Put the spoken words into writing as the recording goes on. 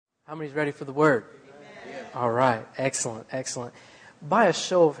How many's ready for the Word? Amen. All right. Excellent. Excellent. By a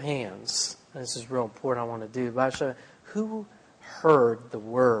show of hands, this is real important I want to do. By a show, who heard the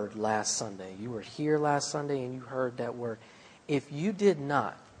Word last Sunday? You were here last Sunday and you heard that Word. If you did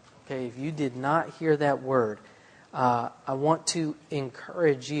not, if you did not hear that Word, I want to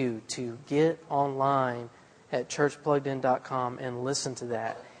encourage you to get online at churchpluggedin.com and listen to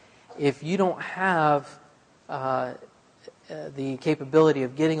that. If you don't have the capability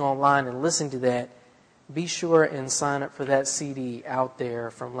of getting online and listening to that, be sure and sign up for that CD out there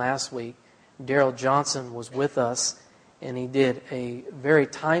from last week. Daryl Johnson was with us, and he did a very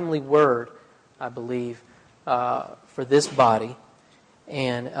timely word, I believe, for this body,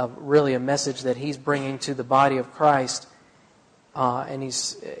 and really a message that he's bringing to the body of Christ. And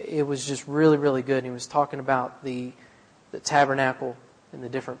it was just really, really good. And he was talking about the tabernacle and the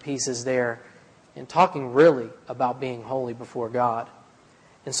different pieces there, and talking really about being holy before God.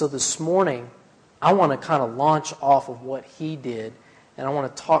 And so this morning, I want to kind of launch off of what he did, and I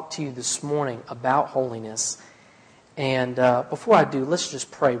want to talk to you this morning about holiness. And before I do, let's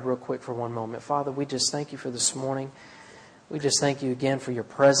just pray real quick for one moment. Father, we just thank you for this morning. We just thank you again for your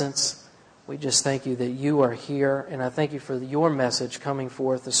presence. We just thank you that you are here, and I thank you for your message coming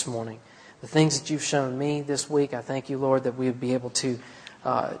forth this morning. The things that you've shown me this week, I thank you, Lord, that we would be able to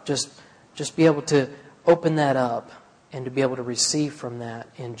just be able to open that up and to be able to receive from that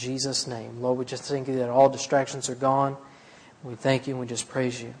in Jesus' name. Lord, we just thank you that all distractions are gone. We thank you and we just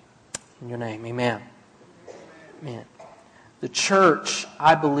praise you in your name. Amen. Amen. The church,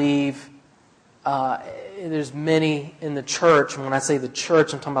 I believe, there's many in the church, and when I say the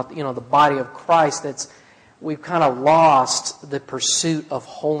church, I'm talking about the body of Christ. We've kind of lost the pursuit of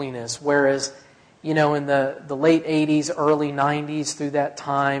holiness. Whereas, in the late 80s, early 90s, through that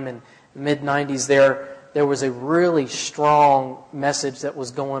time, and mid 90s, there was a really strong message that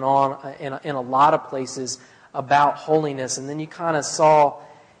was going on in a lot of places about holiness. And then you kind of saw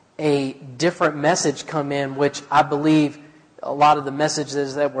a different message come in, which I believe a lot of the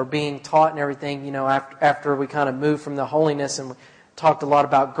messages that were being taught and everything, after we kind of moved from the holiness and we talked a lot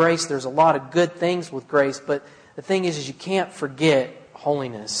about grace, there's a lot of good things with grace, but the thing is you can't forget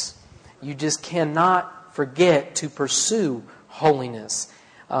holiness. You just cannot forget to pursue holiness.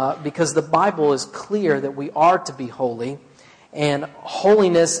 Because the Bible is clear that we are to be holy. And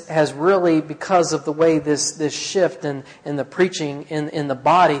holiness has really, because of the way this shift in the preaching in the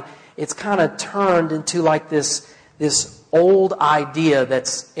body, it's kind of turned into like this old idea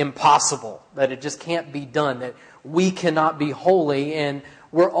that's impossible, that it just can't be done, that we cannot be holy, and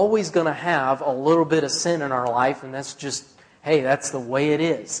we're always going to have a little bit of sin in our life, and that's just, hey, that's the way it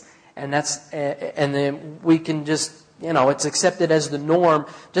is. And then we can just, it's accepted as the norm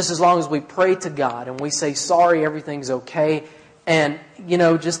just as long as we pray to God and we say, sorry, everything's okay. And,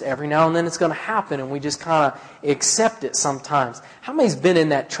 just every now and then it's going to happen and we just kind of accept it sometimes. How many's been in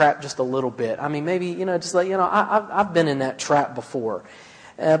that trap just a little bit? I mean, maybe, just like, I've been in that trap before.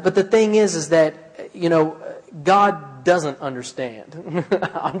 But the thing is that, God doesn't understand.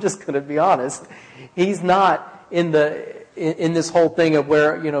 I'm just going to be honest. He's not in this whole thing of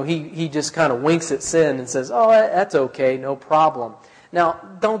where, he just kind of winks at sin and says, oh, that's okay, no problem. Now,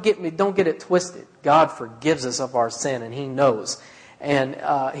 don't get it twisted. God forgives us of our sin, and He knows. And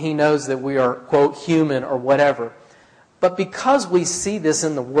He knows that we are, quote, human or whatever. But because we see this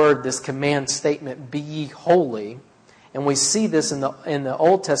in the Word, this command statement, be ye holy, and we see this in the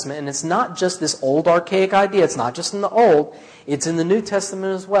Old Testament, and it's not just this old archaic idea, it's not just in the Old, it's in the New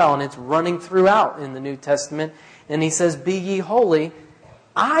Testament as well, and it's running throughout in the New Testament. And He says, be ye holy.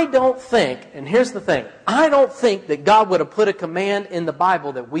 I don't think, and here's the thing, I don't think that God would have put a command in the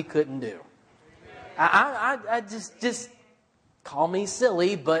Bible that we couldn't do. I just call me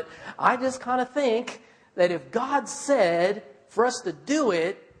silly, but I just kind of think that if God said for us to do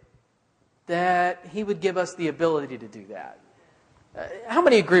it, that He would give us the ability to do that. How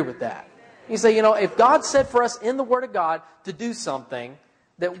many agree with that? You say, if God said for us in the Word of God to do something,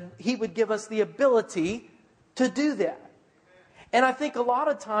 that He would give us the ability to do that. And I think a lot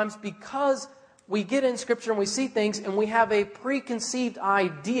of times because we get in Scripture and we see things and we have a preconceived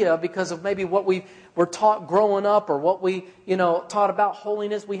idea because of maybe what we were taught growing up or what we, taught about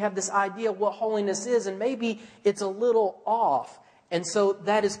holiness, we have this idea of what holiness is, and maybe it's a little off. And so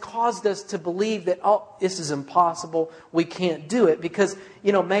that has caused us to believe that, oh, this is impossible, we can't do it. Because,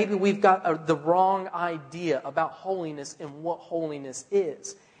 maybe we've got the wrong idea about holiness and what holiness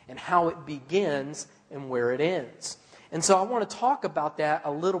is and how it begins and where it ends. And so I want to talk about that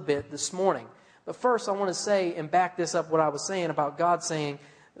a little bit this morning. But first I want to say and back this up what I was saying about God saying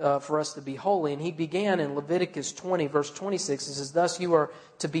for us to be holy. And he began in Leviticus 20, verse 26. It says, "Thus you are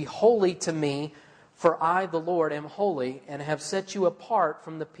to be holy to me, for I, the Lord, am holy, and have set you apart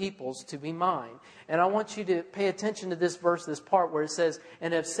from the peoples to be mine." And I want you to pay attention to this verse, this part where it says,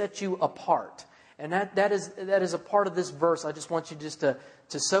 "and have set you apart." And that is a part of this verse. I just want you just to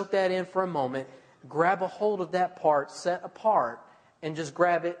soak that in for a moment. Grab a hold of that part, set apart, and just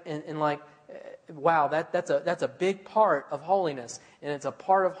grab it and like, wow, that's a big part of holiness. And it's a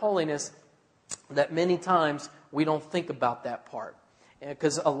part of holiness that many times we don't think about that part.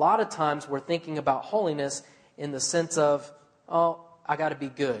 Because a lot of times we're thinking about holiness in the sense of, oh, I got to be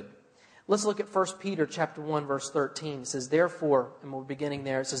good. Let's look at 1 Peter chapter 1, verse 13. It says, therefore, and we're beginning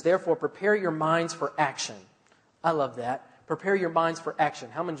there. It says, therefore, prepare your minds for action. I love that. Prepare your minds for action.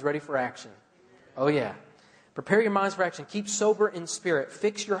 How many's ready for action? Oh, yeah. Prepare your minds for action. Keep sober in spirit.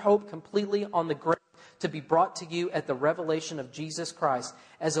 Fix your hope completely on the grace to be brought to you at the revelation of Jesus Christ.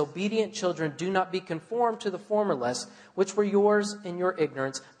 As obedient children, do not be conformed to the former lusts, which were yours in your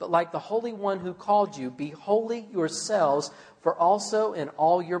ignorance, but like the Holy One who called you, be holy yourselves, for also in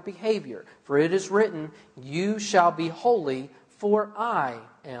all your behavior. For it is written, you shall be holy, for I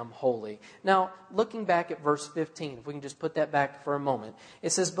am holy. Now, looking back at verse 15, if we can just put that back for a moment.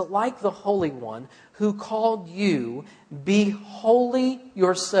 It says, but like the Holy One who called you, be holy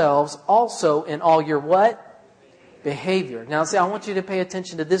yourselves also in all your what? Behavior. Now, see, I want you to pay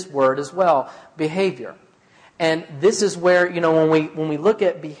attention to this word as well, behavior. And this is where, when we look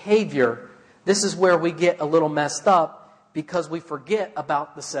at behavior, this is where we get a little messed up because we forget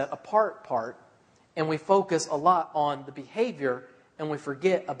about the set apart part. And we focus a lot on the behavior, and we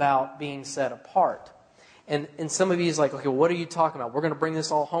forget about being set apart. And some of you is like, okay, what are you talking about? We're going to bring this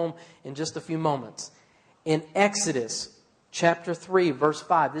all home in just a few moments. In Exodus chapter 3, verse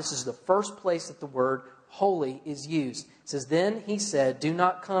 5, this is the first place that the word holy is used. It says, then he said, do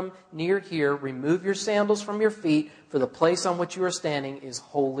not come near here. Remove your sandals from your feet, for the place on which you are standing is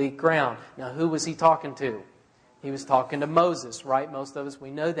holy ground. Now, who was he talking to? He was talking to Moses, right? Most of us, we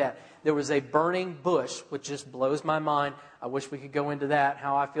know that. There was a burning bush, which just blows my mind. I wish we could go into that,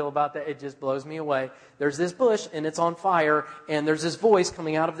 how I feel about that. It just blows me away. There's this bush, and it's on fire, and there's this voice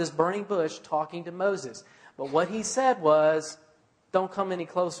coming out of this burning bush talking to Moses. But what he said was, don't come any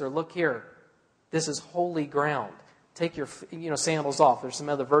closer. Look here. This is holy ground. Take your sandals off. There's some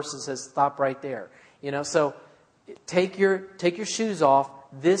other verses that says stop right there. So take your shoes off.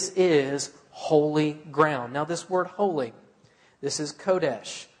 This is holy ground. Now, this word holy, this is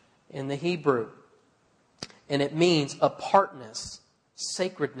kodesh in the Hebrew. And it means apartness,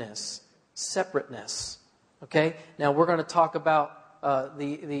 sacredness, separateness. Okay? Now, we're going to talk about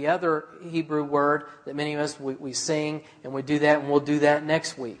the other Hebrew word that many of us, we sing and we do that, and we'll do that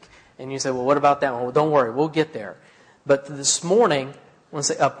next week. And you say, well, what about that one? Well, don't worry, we'll get there. But this morning, I want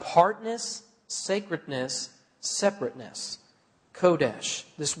to say apartness, sacredness, separateness. Kodesh,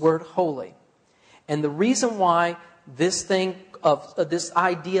 this word holy. And the reason why this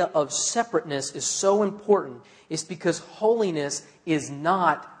idea of separateness is so important is because holiness is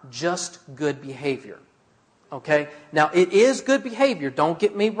not just good behavior. Okay? Now, it is good behavior. Don't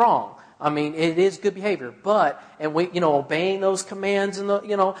get me wrong. I mean, it is good behavior. But, obeying those commands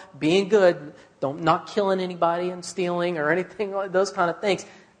and, being good, not killing anybody and stealing or anything like those kind of things.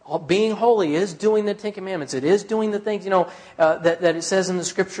 Being holy is doing the Ten Commandments. It is doing the things, that it says in the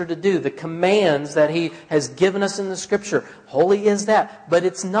Scripture to do. The commands that He has given us in the Scripture. Holy is that. But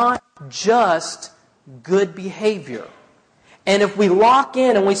it's not just good behavior. And if we lock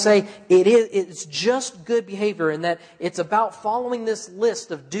in and we say it's just good behavior and that it's about following this list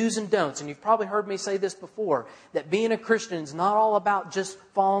of do's and don'ts, and you've probably heard me say this before, that being a Christian is not all about just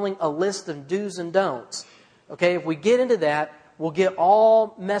following a list of do's and don'ts. Okay, if we get into that, we'll get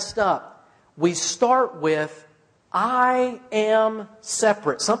all messed up. We start with, I am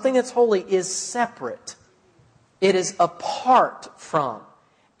separate. Something that's holy is separate. It is apart from.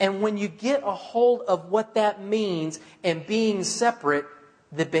 And when you get a hold of what that means and being separate,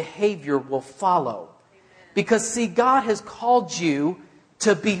 the behavior will follow. Because, see, God has called you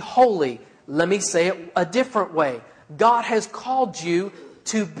to be holy. Let me say it a different way. God has called you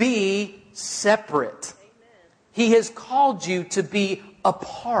to be separate. He has called you to be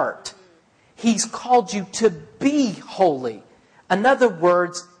apart. He's called you to be holy. In other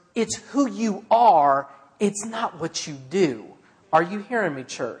words, it's who you are. It's not what you do. Are you hearing me,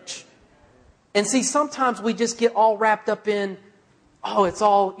 church? And see, sometimes we just get all wrapped up in, it's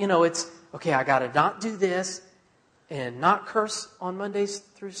all, it's, okay, I got to not do this and not curse on Mondays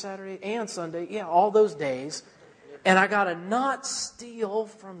through Saturday and Sunday. Yeah, all those days. and I got to not steal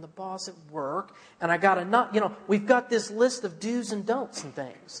from the boss at work, and I got to not, we've got this list of do's and don'ts and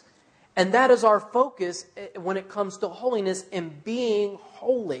things. And that is our focus when it comes to holiness and being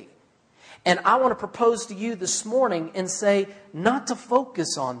holy. And I want to propose to you this morning and say not to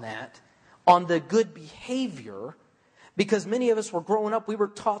focus on that, on the good behavior, because many of us were growing up, we were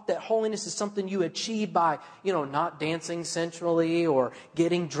taught that holiness is something you achieve by, not dancing sensually or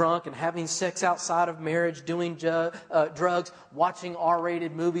getting drunk and having sex outside of marriage, doing drugs, watching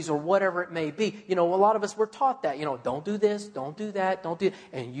R-rated movies or whatever it may be. A lot of us were taught that, don't do this, don't do that,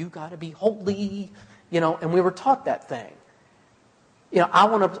 and you got to be holy, and we were taught that thing. I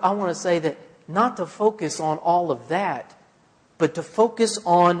want to say that not to focus on all of that, but to focus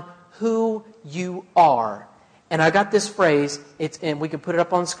on who you are. And I got this phrase, and we can put it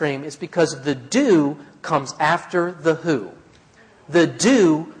up on the screen. It's because the do comes after the who. The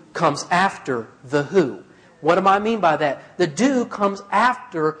do comes after the who. What do I mean by that? The do comes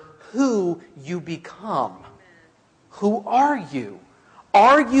after who you become. Who are you?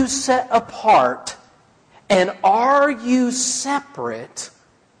 Are you set apart? And are you separate?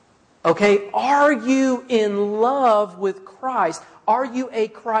 Okay, are you in love with Christ? Are you a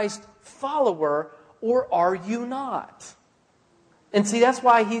Christ follower? Or are you not? And see, that's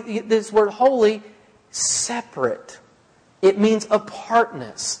why this word holy, separate. It means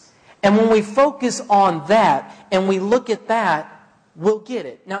apartness. And when we focus on that and we look at that, we'll get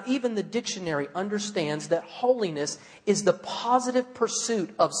it. Now, even the dictionary understands that holiness is the positive pursuit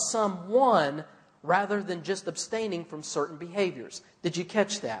of someone rather than just abstaining from certain behaviors. Did you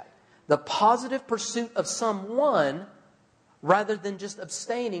catch that? The positive pursuit of someone rather than just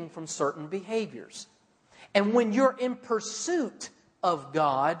abstaining from certain behaviors. And when you're in pursuit of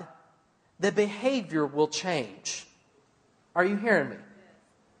God, the behavior will change. Are you hearing me?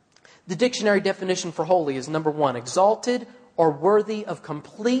 The dictionary definition for holy is number 1, exalted or worthy of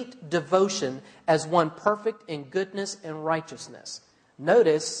complete devotion as one perfect in goodness and righteousness.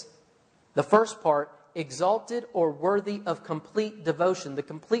 Notice the first part, exalted or worthy of complete devotion. The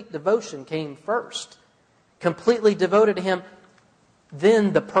complete devotion came first. Completely devoted to Him.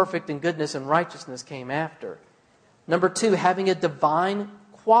 Then the perfect in goodness and righteousness came after. Number 2, having a divine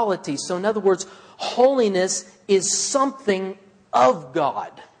quality. So in other words, holiness is something of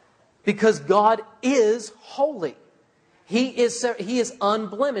God. Because God is holy. He is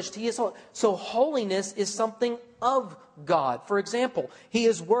unblemished. He is holy. So holiness is something of God. For example, He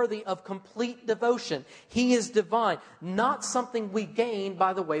is worthy of complete devotion. He is divine. Not something we gain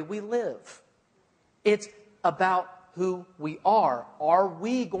by the way we live. It's about who we are. Are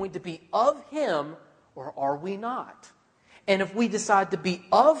we going to be of Him or are we not? And if we decide to be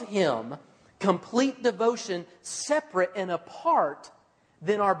of Him, complete devotion, separate and apart,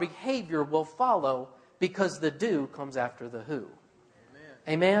 then our behavior will follow because the do comes after the who.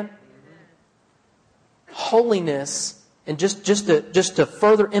 Amen? Amen? Holiness, and just to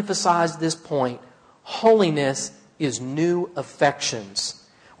further emphasize this point, holiness is new affections.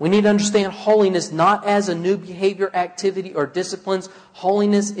 We need to understand holiness not as a new behavior, activity, or disciplines.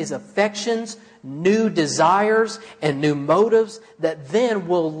 Holiness is affections, new desires, and new motives that then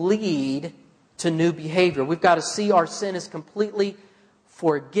will lead to new behavior. We've got to see our sin is completely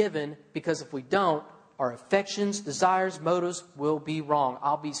forgiven, because if we don't, our affections, desires, motives will be wrong.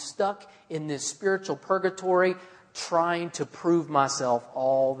 I'll be stuck in this spiritual purgatory trying to prove myself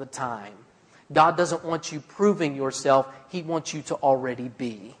all the time. God doesn't want you proving yourself. He wants you to already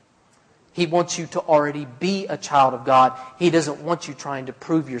be. He wants you to already be a child of God. He doesn't want you trying to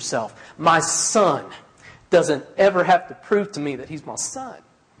prove yourself. My son doesn't ever have to prove to me that he's my son,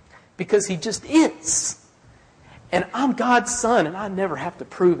 because he just is. And I'm God's son, and I never have to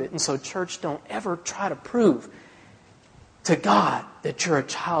prove it. And so, church, don't ever try to prove to God that you're a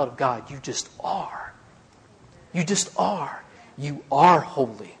child of God. You just are. You just are. You are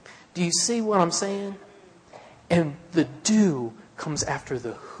holy. Do you see what I'm saying? And the do comes after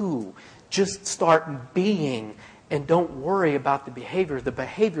the who. Just start being and don't worry about the behavior. The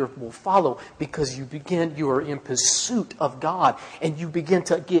behavior will follow because you are in pursuit of God, and you begin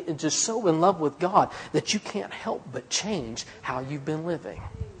to get just so in love with God that you can't help but change how you've been living.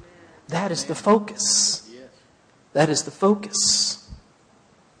 That is the focus. That is the focus.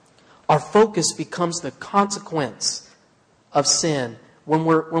 Our focus becomes the consequence of sin. When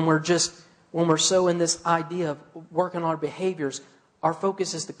we're so in this idea of working on our behaviors, our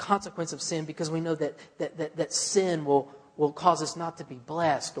focus is the consequence of sin, because we know that sin will cause us not to be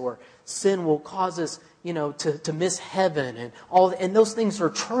blessed, or sin will cause us, to miss heaven, and all. And those things are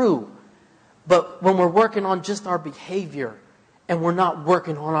true. But when we're working on just our behavior and we're not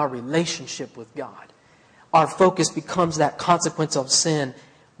working on our relationship with God, our focus becomes that consequence of sin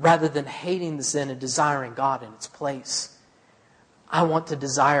rather than hating the sin and desiring God in its place. I want to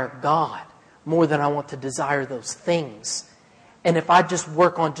desire God more than I want to desire those things. And if I just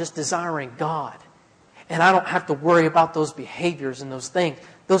work on just desiring God, and I don't have to worry about those behaviors and those things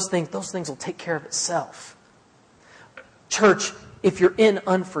will take care of itself. Church, if you're in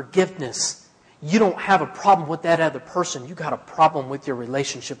unforgiveness, you don't have a problem with that other person. You got a problem with your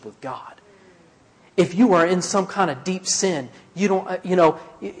relationship with God. If you are in some kind of deep sin,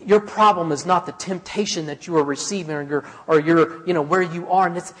 your problem is not the temptation that you are receiving or your where you are.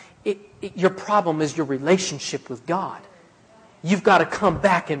 And your problem is your relationship with God. You've got to come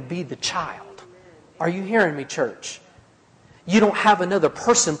back and be the child. Are you hearing me, church? You don't have another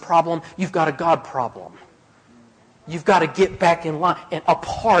person problem. You've got a God problem. You've got to get back in line and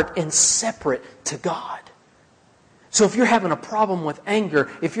apart and separate to God. So if you're having a problem with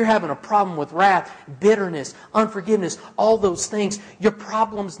anger, if you're having a problem with wrath, bitterness, unforgiveness, all those things, your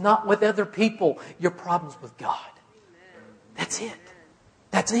problem's not with other people. Your problem's with God. That's it.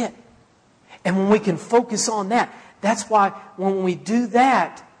 That's it. And when we can focus on that, that's why when we do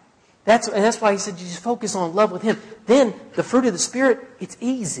that, that's why he said you just focus on love with Him. Then the fruit of the Spirit, it's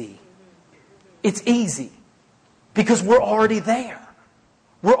easy. It's easy. Because we're already there.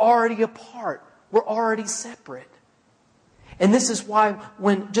 We're already apart. We're already separate. And this is why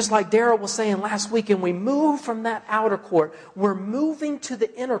when, just like Daryl was saying last week, and we move from that outer court, we're moving to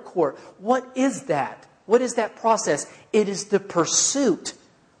the inner court. What is that? What is that process? It is the pursuit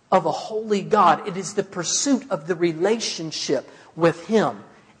of a holy God. It is the pursuit of the relationship with Him.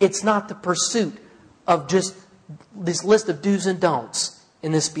 It's not the pursuit of just this list of do's and don'ts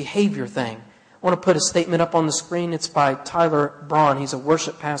in this behavior thing. I want to put a statement up on the screen. It's by Tyler Braun. He's a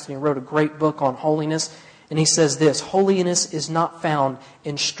worship pastor. He wrote a great book on holiness. And he says this: holiness is not found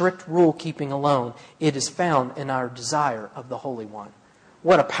in strict rule keeping alone. It is found in our desire of the Holy One.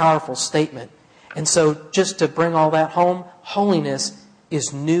 What a powerful statement. And so just to bring all that home, holiness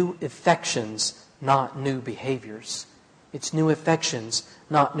is new affections, not new behaviors. It's new affections,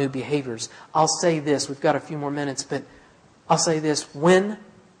 not new behaviors. I'll say this. We've got a few more minutes, but I'll say this. When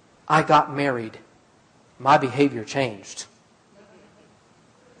I got married, my behavior changed.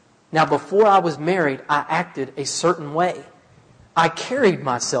 Now, before I was married, I acted a certain way. I carried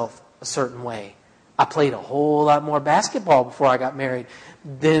myself a certain way. I played a whole lot more basketball before I got married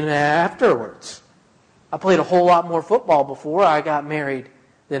than afterwards. I played a whole lot more football before I got married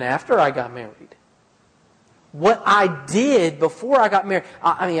than after I got married. What I did before I got married,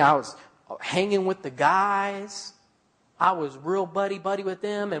 I was hanging with the guys. I was real buddy-buddy with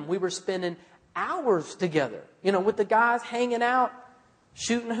them, and we were spending hours together. With the guys hanging out,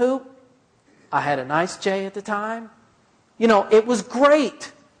 shooting hoop. I had a nice J at the time. It was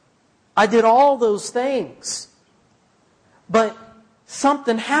great. I did all those things. But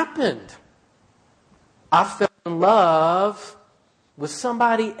something happened. I fell in love with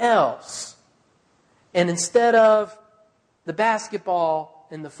somebody else. And instead of the basketball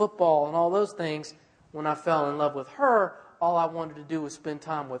and the football and all those things, when I fell in love with her, all I wanted to do was spend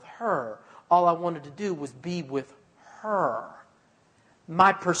time with her. All I wanted to do was be with her.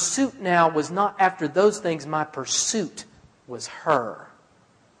 My pursuit now was not after those things. My pursuit was her.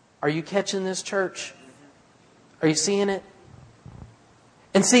 Are you catching this, church? Are you seeing it?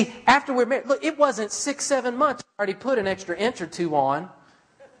 And see, after we're married, look, it wasn't 6-7 months. I already put an extra inch or two on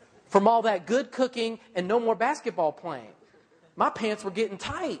from all that good cooking and no more basketball playing. My pants were getting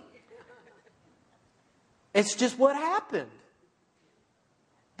tight. It's just what happened.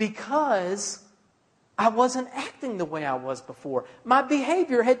 Because I wasn't acting the way I was before. My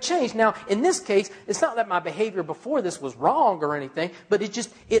behavior had changed. Now, in this case, it's not that my behavior before this was wrong or anything, but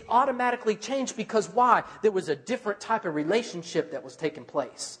it automatically changed because why? There was a different type of relationship that was taking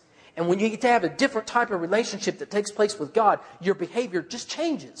place. And when you get to have a different type of relationship that takes place with God, your behavior just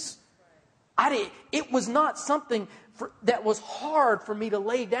changes. It was not something that was hard for me to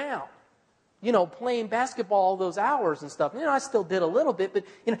lay down. Playing basketball all those hours and stuff. I still did a little bit, but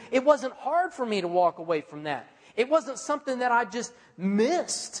it wasn't hard for me to walk away from that. It wasn't something that I just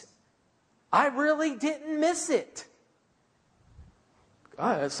missed. I really didn't miss it.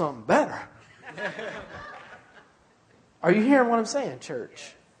 I had something better. Are you hearing what I'm saying,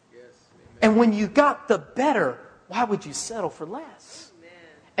 church? Yes. And when you got the better, why would you settle for less? Amen.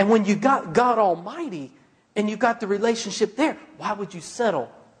 And when you got God Almighty and you got the relationship there, why would you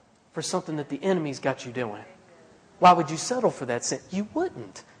settle for something that the enemy's got you doing? Why would you settle for that sin? You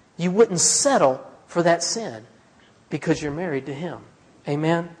wouldn't. You wouldn't settle for that sin because you're married to Him.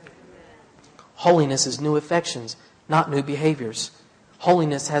 Amen? Holiness is new affections, not new behaviors.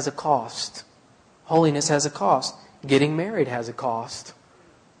 Holiness has a cost. Holiness has a cost. Getting married has a cost.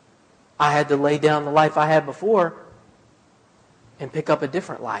 I had to lay down the life I had before and pick up a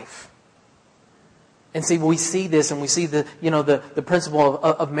different life. And see, we see this, and we see the principle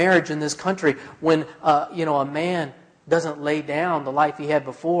of marriage in this country. When a man doesn't lay down the life he had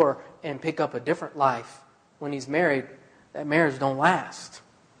before and pick up a different life when he's married, that marriage don't last.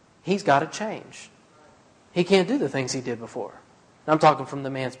 He's got to change. He can't do the things he did before. I'm talking from the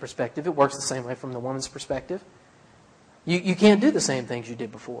man's perspective. It works the same way from the woman's perspective. You can't do the same things you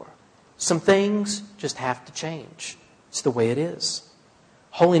did before. Some things just have to change. It's the way it is.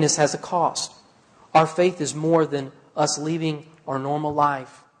 Holiness has a cost. Our faith is more than us leaving our normal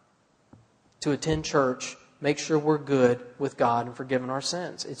life to attend church, make sure we're good with God and forgiving our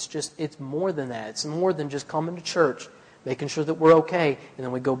sins. It's more than that. It's more than just coming to church, making sure that we're okay, and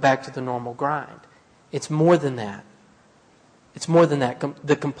then we go back to the normal grind. It's more than that. It's more than that.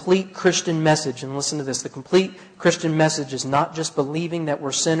 The complete Christian message, and listen to this, the complete Christian message is not just believing that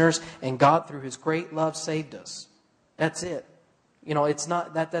we're sinners and God through His great love saved us. That's it. It's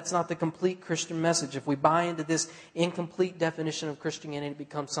not that's not the complete Christian message. If we buy into this incomplete definition of Christianity, it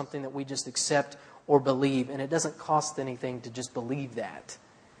becomes something that we just accept or believe, and it doesn't cost anything to just believe that.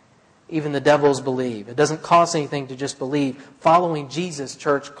 Even the devils believe. It doesn't cost anything to just believe. Following Jesus,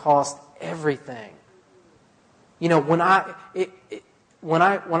 church, costs everything. When I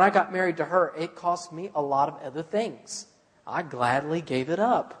got married to her, it cost me a lot of other things. I gladly gave it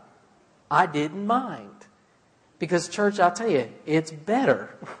up. I didn't mind. Because, church, I'll tell you, it's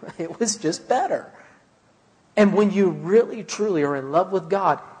better. It was just better. And when you really, truly are in love with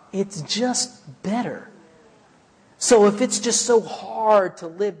God, it's just better. So if it's just so hard to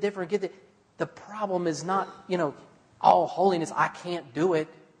live different, the problem is not, holiness, I can't do it.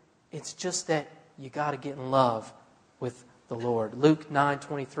 It's just that you got to get in love with the Lord. Luke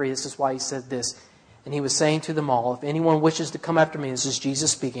 9:23, this is why He said this. And He was saying to them all, if anyone wishes to come after me, this is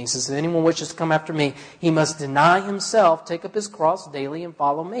Jesus speaking, He says, if anyone wishes to come after me, he must deny himself, take up his cross daily, and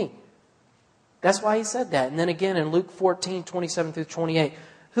follow me. That's why He said that. And then again in Luke 14:27-28,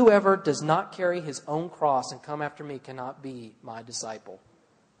 whoever does not carry his own cross and come after me cannot be my disciple.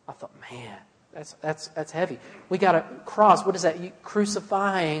 I thought, man, that's heavy. We got a cross. What is that? You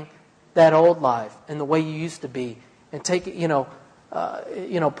crucifying that old life and the way you used to be, and take it,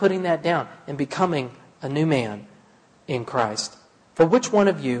 putting that down and becoming a new man in Christ. For which one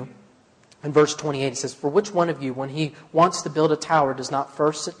of you, in verse 28 it says, for which one of you, when he wants to build a tower, does not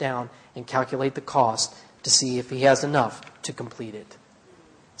first sit down and calculate the cost to see if he has enough to complete it?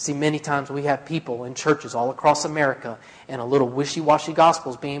 See, many times we have people in churches all across America, and a little wishy-washy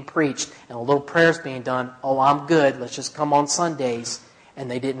gospel is being preached, and a little prayers being done. Oh, I'm good. Let's just come on Sundays. And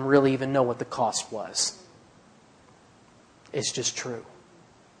they didn't really even know what the cost was. It's just true.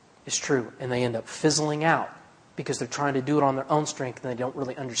 It's true. And they end up fizzling out because they're trying to do it on their own strength, and they don't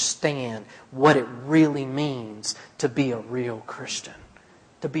really understand what it really means to be a real Christian.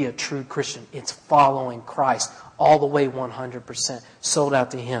 To be a true Christian. It's following Christ all the way 100%. Sold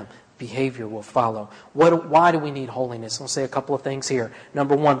out to Him. Behavior will follow. Why do we need holiness? I'll say a couple of things here.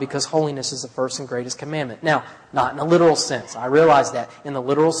 Number one, because holiness is the first and greatest commandment. Now, not in a literal sense. I realize that. In the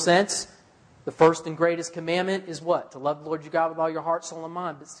literal sense, the first and greatest commandment is what? To love the Lord your God with all your heart, soul, and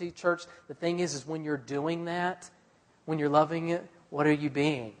mind. But see, church, the thing is when you're doing that, when you're loving it, what are you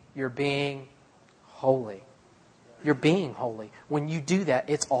being? You're being holy. You're being holy. When you do that,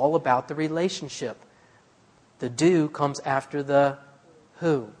 it's all about the relationship. The do comes after the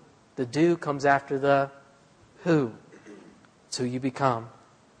who. The do comes after the who. It's who you become.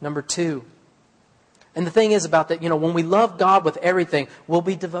 Number two. And the thing is about that, when we love God with everything, we'll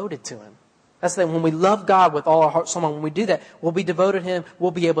be devoted to Him. That's the thing. When we love God with all our heart, soul, when we do that, we'll be devoted to Him.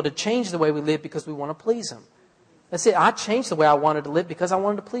 We'll be able to change the way we live because we want to please Him. That's it. I changed the way I wanted to live because I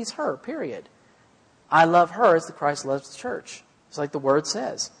wanted to please her, period. I love her as the Christ loves the church. It's like the Word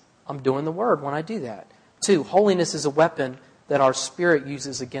says. I'm doing the Word when I do that. Two, holiness is a weapon that our spirit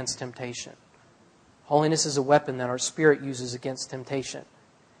uses against temptation. Holiness is a weapon that our spirit uses against temptation.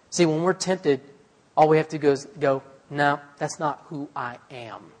 See, when we're tempted, all we have to do is go, no, that's not who I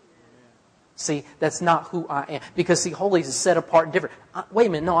am. See, that's not who I am. Because, see, holiness is set apart and different. Wait a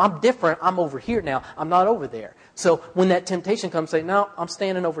minute, no, I'm different. I'm over here now. I'm not over there. So when that temptation comes, say, no, I'm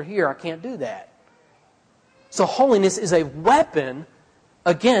standing over here. I can't do that. So holiness is a weapon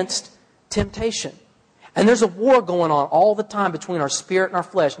against temptation. And there's a war going on all the time between our spirit and our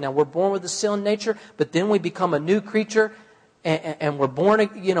flesh. Now, we're born with a sin nature, but then we become a new creature, and we're born,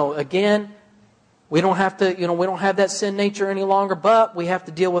 again. We don't have to, we don't have that sin nature any longer, but we have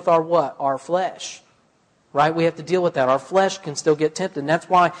to deal with our what? Our flesh. Right? We have to deal with that. Our flesh can still get tempted. And that's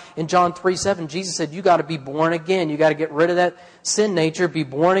why in John 3:7, Jesus said, you got to be born again. You got to get rid of that sin nature, be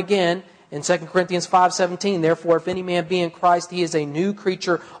born again. In 2 Corinthians 5:17, therefore, if any man be in Christ, he is a new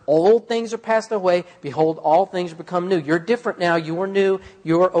creature. Old things are passed away. Behold, all things become new. You're different now. You are new.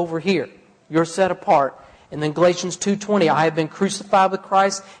 You're over here. You're set apart. And then Galatians 2:20, I have been crucified with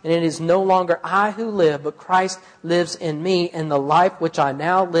Christ, and it is no longer I who live, but Christ lives in me. And the life which I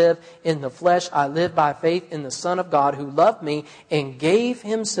now live in the flesh, I live by faith in the Son of God, who loved me and gave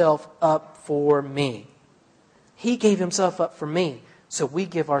himself up for me. He gave himself up for me. So we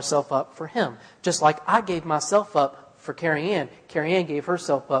give ourselves up for him. Just like I gave myself up for Carrie Ann. Carrie Ann gave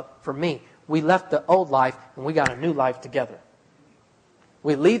herself up for me. We left the old life and we got a new life together.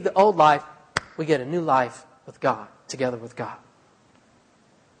 We leave the old life, we get a new life with God, together with God.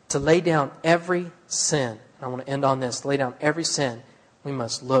 To lay down every sin, and I want to end on this, to lay down every sin, we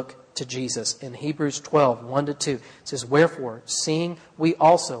must look to Jesus. In Hebrews 12, 1-2, it says, wherefore, seeing we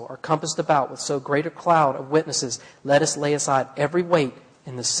also are compassed about with so great a cloud of witnesses, let us lay aside every weight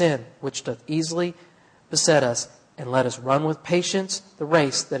and the sin which doth easily beset us, and let us run with patience the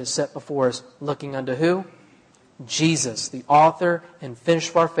race that is set before us, looking unto who? Jesus, the author and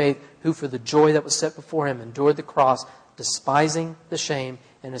finisher of our faith, who for the joy that was set before him endured the cross, despising the shame,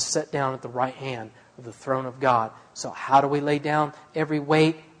 and is set down at the right hand of the throne of God. So how do we lay down every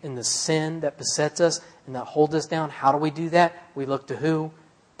weight and the sin that besets us and that holds us down? How do we do that? We look to who?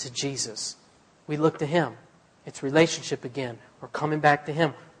 To Jesus. We look to him. It's relationship again. We're coming back to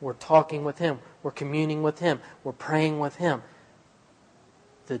him. We're talking with him. We're communing with him. We're praying with him.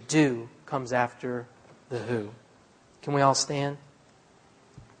 The do comes after the who. Can we all stand?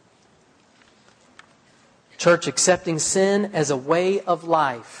 Church, accepting sin as a way of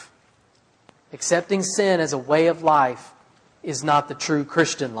life. Accepting sin as a way of life is not the true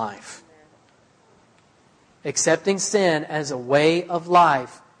Christian life. Accepting sin as a way of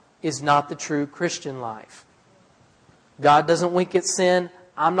life is not the true Christian life. God doesn't wink at sin.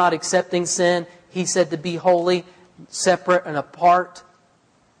 I'm not accepting sin. He said to be holy, separate and apart.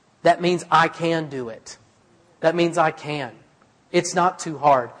 That means I can do it. That means I can. It's not too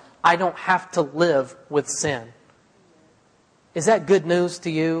hard. I don't have to live with sin. Is that good news to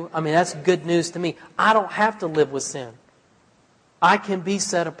you? I mean, that's good news to me. I don't have to live with sin. I can be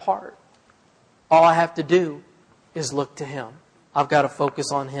set apart. All I have to do is look to him. I've got to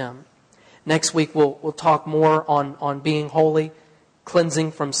focus on him. Next week we'll talk more on being holy,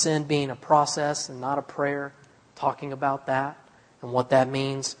 cleansing from sin being a process and not a prayer, talking about that and what that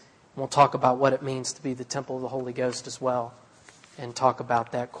means. We'll talk about what it means to be the temple of the Holy Ghost as well, and talk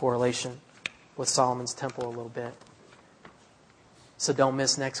about that correlation with Solomon's temple a little bit. So don't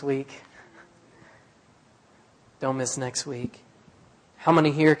miss next week. Don't miss next week. How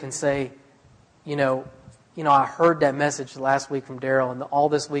many here can say, you know, I heard that message last week from Daryl, and all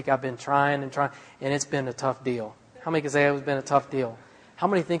this week I've been trying, and it's been a tough deal. How many can say it's been a tough deal? How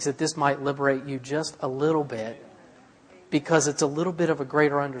many thinks that this might liberate you just a little bit, because it's a little bit of a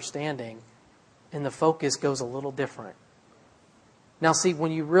greater understanding, and the focus goes a little different? Now, see,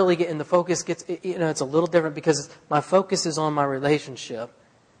 when you really get, and the focus gets, it's a little different because my focus is on my relationship.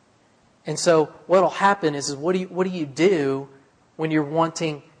 And so what will happen is what do you do when you're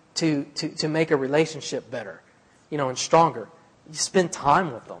wanting to make a relationship better, and stronger? You spend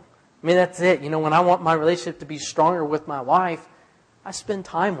time with them. I mean, that's it. When I want my relationship to be stronger with my wife, I spend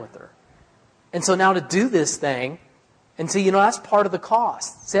time with her. And so now to do this thing, and see, that's part of the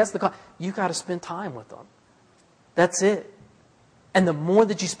cost. See, that's the cost. You got to spend time with them. That's it. And the more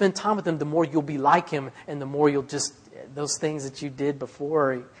that you spend time with them, the more you'll be like him, and the more you'll just, those things that you did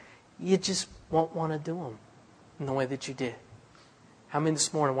before, you just won't want to do them in the way that you did. How many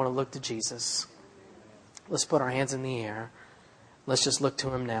this morning want to look to Jesus? Let's put our hands in the air. Let's just look to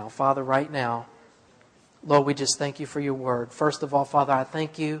him now. Father, right now, Lord, we just thank you for your word. First of all, Father, I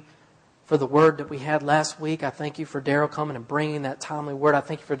thank you for the word that we had last week. I thank you for Daryl coming and bringing that timely word. I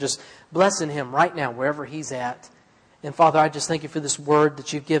thank you for just blessing him right now, wherever he's at. And Father, I just thank you for this word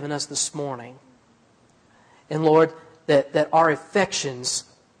that you've given us this morning. And Lord, that our affections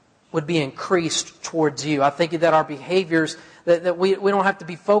would be increased towards you. I thank you that our behaviors, that we don't have to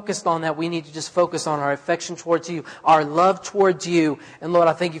be focused on that. We need to just focus on our affection towards you, our love towards you. And Lord,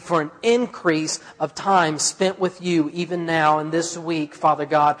 I thank you for an increase of time spent with you even now in this week, Father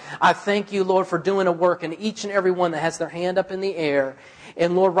God. I thank you, Lord, for doing a work in each and every one that has their hand up in the air.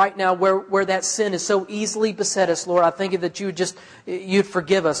 And Lord, right now, where that sin is so easily beset us, Lord, I thank you that you'd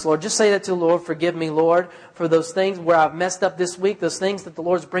forgive us, Lord. Just say that to the Lord. Forgive me, Lord, for those things where I've messed up this week, those things that the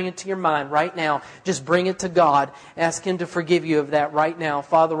Lord's bringing to your mind right now. Just bring it to God. Ask Him to forgive you of that right now.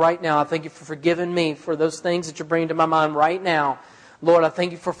 Father, right now, I thank you for forgiving me for those things that you're bringing to my mind right now. Lord, I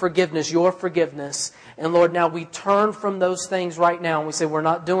thank you for forgiveness, your forgiveness. And Lord, now we turn from those things right now and we say we're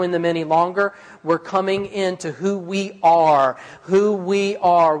not doing them any longer. We're coming into who we are,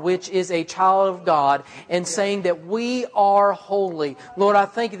 which is a child of God, and saying that we are holy. Lord, I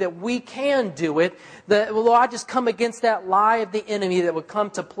thank you that we can do it. Lord, I just come against that lie of the enemy that would come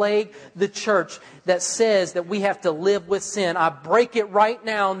to plague the church that says that we have to live with sin. I break it right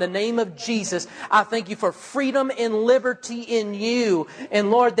now in the name of Jesus. I thank you for freedom and liberty in you.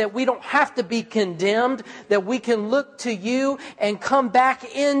 And Lord, that we don't have to be condemned, that we can look to you and come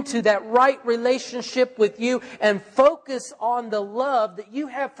back into that right relationship with you and focus on the love that you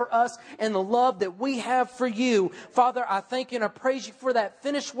have for us and the love that we have for you. Father, I thank you and I praise you for that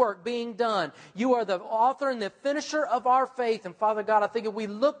finished work being done. You are the author and the finisher of our faith. And Father God, I think if we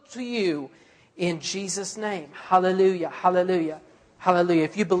look to you in Jesus' name. Hallelujah, hallelujah, hallelujah.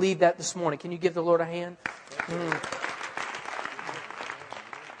 If you believe that this morning, can you give the Lord a hand?